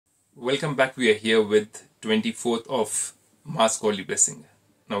Welcome back. We are here with 24th of Mass Holy Blessing.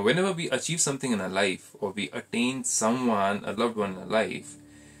 Now, whenever we achieve something in our life or we attain someone, a loved one in our life,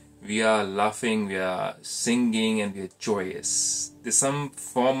 we are laughing, we are singing, and we are joyous. There's some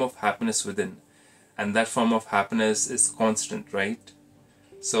form of happiness within, and that form of happiness is constant, right?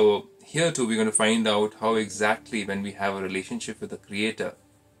 So, here too, we're going to find out how exactly when we have a relationship with the Creator,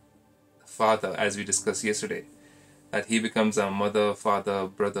 the Father, as we discussed yesterday, that He becomes our mother, father,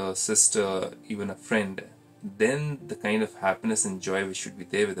 brother, sister, even a friend, then the kind of happiness and joy which should be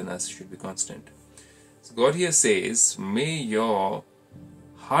there within us should be constant. So God here says, may your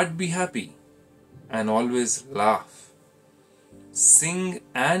heart be happy and always laugh. Sing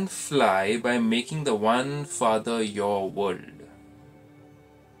and fly by making the one Father your world.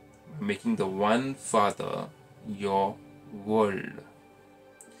 By making the one Father your world.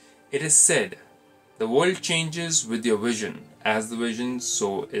 It is said, the world changes with your vision. As the vision,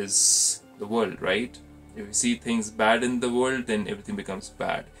 so is the world, right? If you see things bad in the world, then everything becomes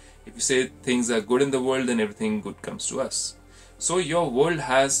bad. If you say things are good in the world, then everything good comes to us. So your world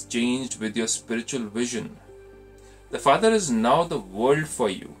has changed with your spiritual vision. The Father is now the world for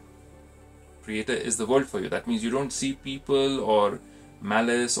you. Creator is the world for you. That means you don't see people or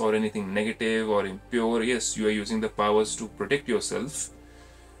malice or anything negative or impure. Yes, you are using the powers to protect yourself.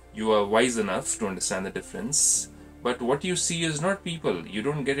 You are wise enough to understand the difference. But what you see is not people. You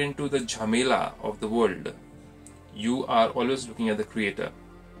don't get into the jhamela of the world. You are always looking at the Creator.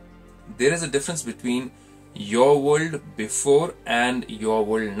 There is a difference between your world before and your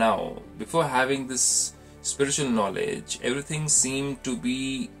world now. Before having this spiritual knowledge, everything seemed to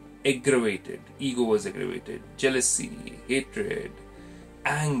be aggravated. Ego was aggravated. Jealousy, hatred,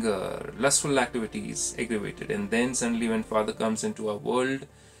 anger, lustful activities aggravated. And then suddenly when Father comes into our world,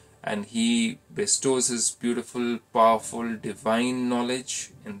 and He bestows His beautiful, powerful, divine knowledge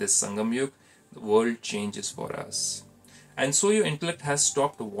in this Sangam Yuga, the world changes for us. And so your intellect has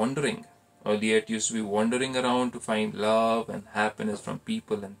stopped wandering. Earlier it used to be wandering around to find love and happiness from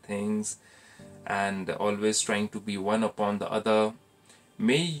people and things, and always trying to be one upon the other.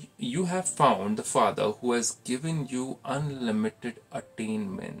 May you have found the Father who has given you unlimited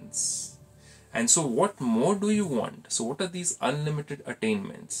attainments. And so what more do you want? So what are these unlimited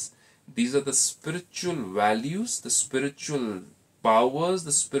attainments? These are the spiritual values, the spiritual powers,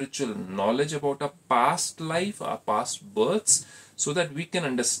 the spiritual knowledge about our past life, our past births, so that we can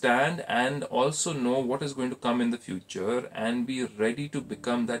understand and also know what is going to come in the future and be ready to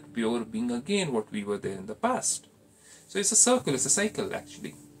become that pure being again, what we were there in the past. So it's a circle, it's a cycle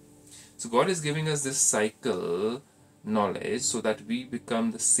actually. So God is giving us this cycle knowledge so that we become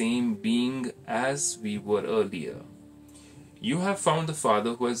the same being as we were earlier. You have found the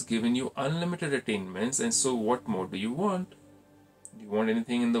Father who has given you unlimited attainments, and so what more do you want? Do you want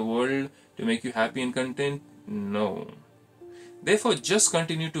anything in the world to make you happy and content? No. Therefore, just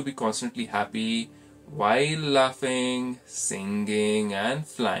continue to be constantly happy while laughing, singing and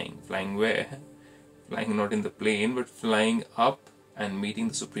flying. Flying where? Flying not in the plane, but flying up and meeting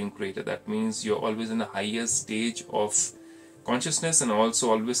the Supreme Creator. That means you're always in a higher stage of consciousness and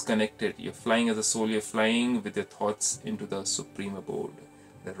also always connected. You're flying as a soul, you're flying with your thoughts into the Supreme Abode,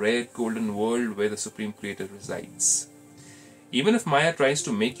 the rare golden world where the Supreme Creator resides. Even if Maya tries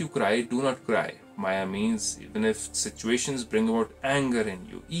to make you cry, do not cry. Maya means even if situations bring about anger in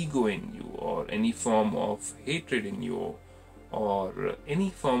you, ego in you, or any form of hatred in you, or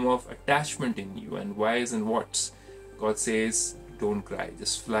any form of attachment in you, and whys and whats, God says, don't cry,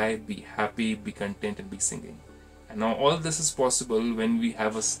 just fly, be happy, be content and be singing. And now all this is possible when we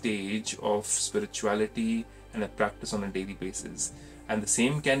have a stage of spirituality and a practice on a daily basis. And the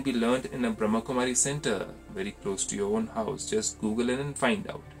same can be learned in a Brahmakumaris center very close to your own house. Just Google it and find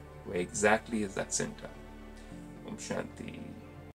out where exactly is that center. Om Shanti.